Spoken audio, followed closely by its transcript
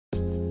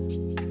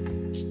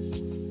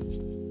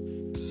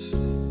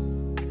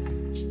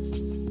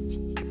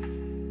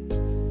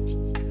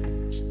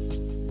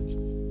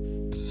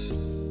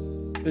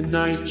The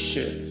Night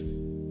Shift.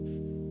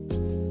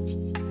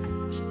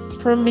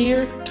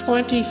 Premiered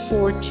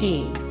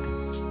 2014.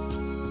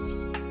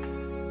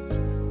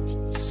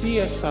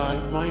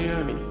 CSI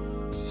Miami.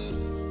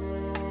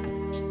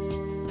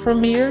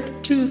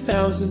 Premiered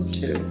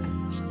 2002.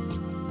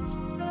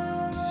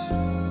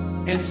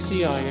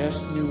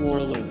 NCIS New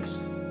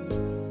Orleans.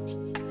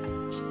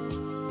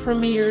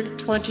 Premiered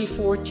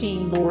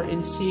 2014. More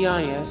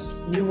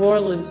NCIS New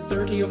Orleans.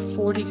 30 of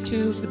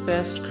 42 the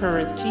best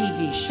current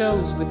TV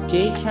shows with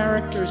gay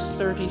characters.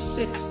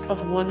 36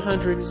 of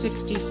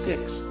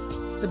 166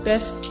 the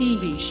best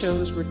TV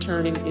shows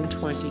returning in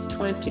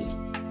 2020.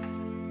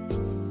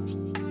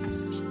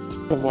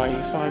 Hawaii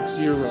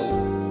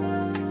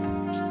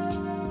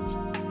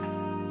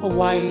 5-0.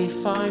 Hawaii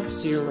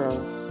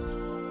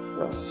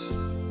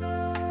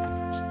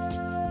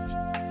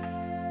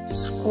 5-0.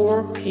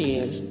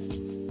 Scorpion.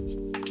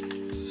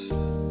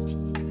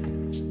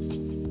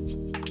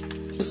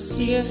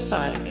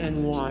 CSI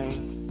NY.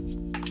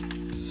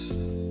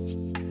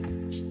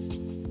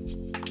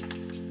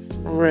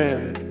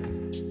 Grimm.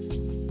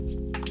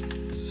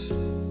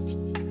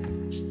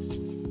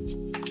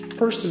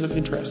 Person of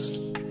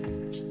Interest.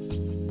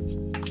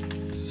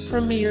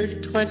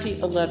 Premiered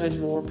 2011.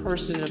 More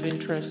Person of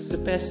Interest. The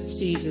best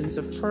seasons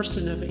of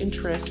Person of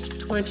Interest.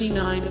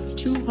 29 of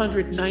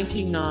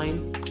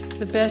 299.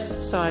 The best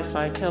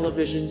sci-fi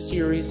television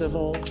series of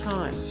all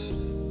time.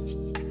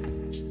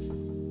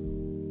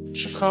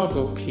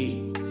 Chicago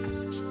P.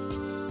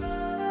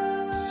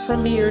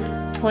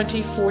 Premiered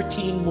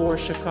 2014. More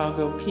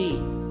Chicago P.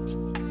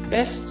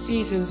 Best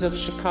seasons of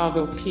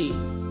Chicago P.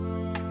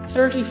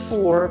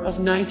 34 of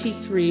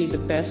 93 the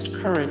best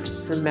current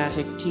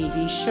dramatic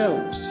TV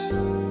shows.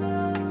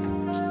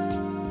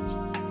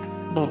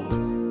 Monk.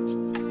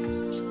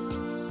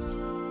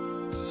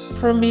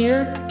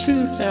 Premiered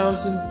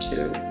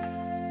 2002.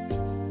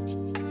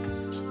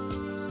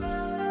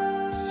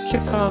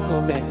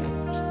 Chicago Med.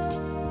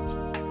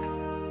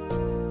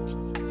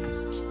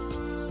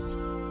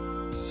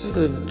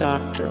 Good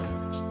Doctor.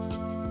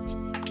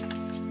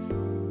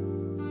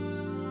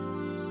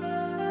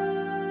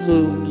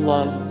 Blue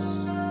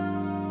Bloods.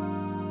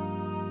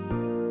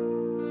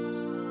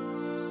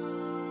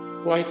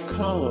 White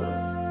Collar.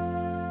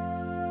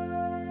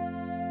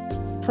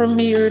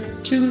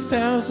 Premiered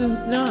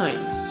 2009.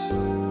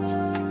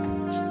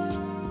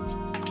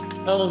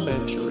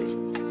 Elementary.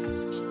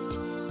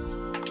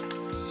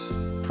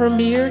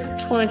 Premiered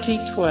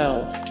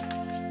 2012.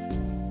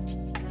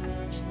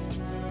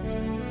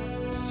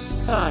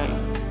 Psych.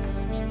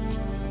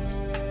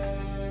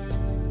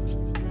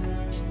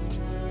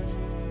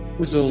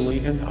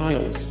 Rizzoli and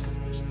Isles.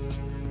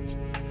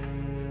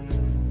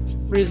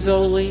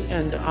 Rizzoli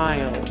and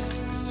Isles.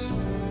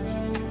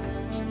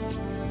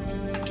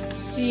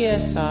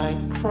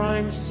 CSI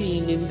Crime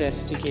Scene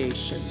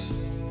Investigation.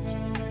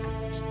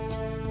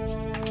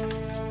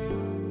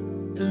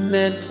 The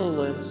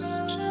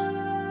Mentalist.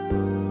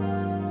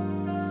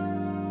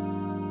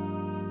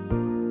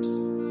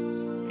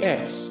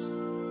 S.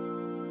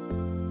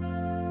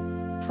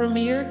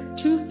 Premiered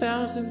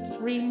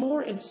 2003.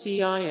 More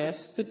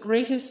NCIS. The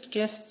greatest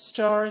guest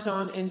stars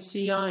on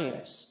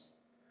NCIS.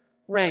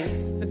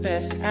 Ranked the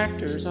best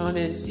actors on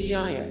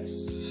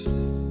NCIS.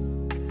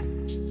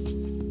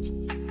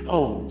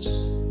 Bones.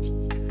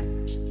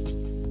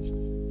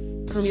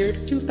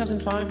 Premiered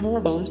 2005. More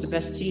Bones. The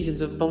best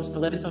seasons of Bones.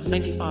 11 of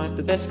 95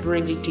 the best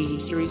dramatic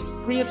TV series.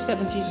 3 of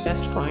 70 the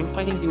best crime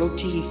fighting duo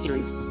TV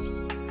series.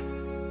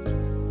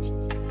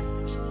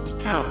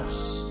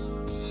 House.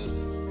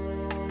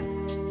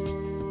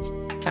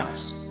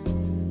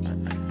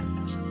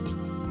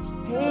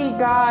 Hey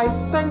guys,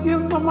 thank you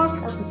so much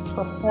for the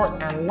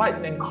support and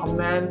likes and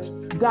comments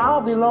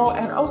down below,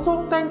 and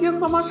also thank you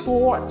so much for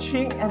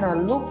watching, and I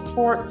look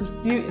forward to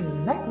see you in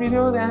the next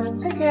video. Then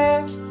take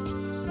care,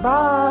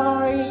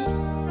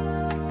 bye.